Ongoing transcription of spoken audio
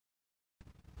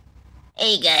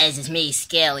Hey guys, it's me,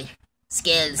 Skelly.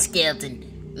 Skelly the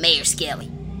Skeleton. Mayor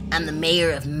Skelly. I'm the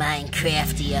mayor of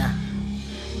Minecraftia.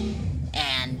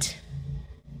 And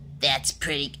that's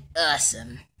pretty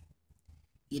awesome.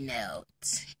 You know,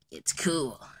 it's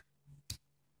cool.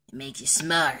 It makes you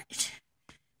smart.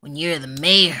 When you're the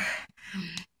mayor,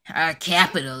 our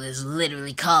capital is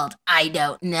literally called I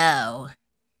Don't Know.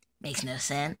 Makes no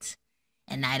sense,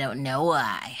 and I don't know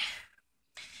why.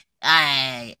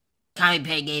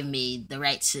 CommiePay gave me the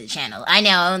rights to the channel. I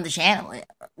now own the channel.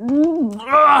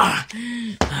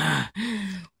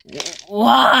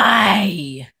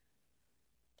 Why?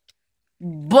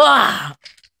 Bah!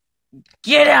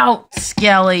 Get out,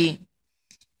 Skelly!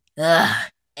 I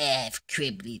have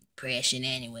crippling depression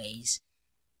anyways.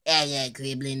 I got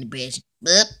crippling depression.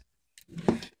 Boop.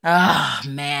 Oh,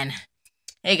 man.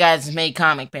 Hey guys, it's me,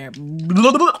 Comic Bear.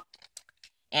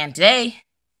 And today,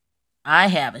 I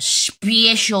have a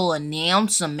special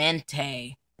announcement.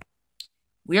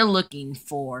 We're looking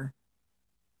for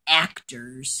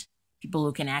actors. People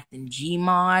who can act in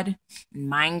GMod,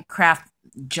 Minecraft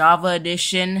Java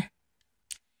Edition,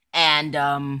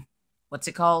 and, what's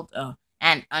it called?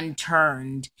 And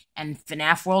Unturned, and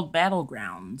FNaF World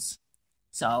Battlegrounds.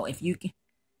 So,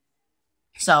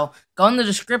 go in the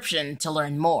description to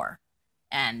learn more.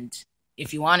 And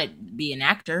if you want to be an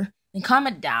actor, then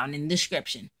comment down in the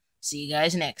description. See you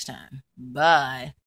guys next time. Bye.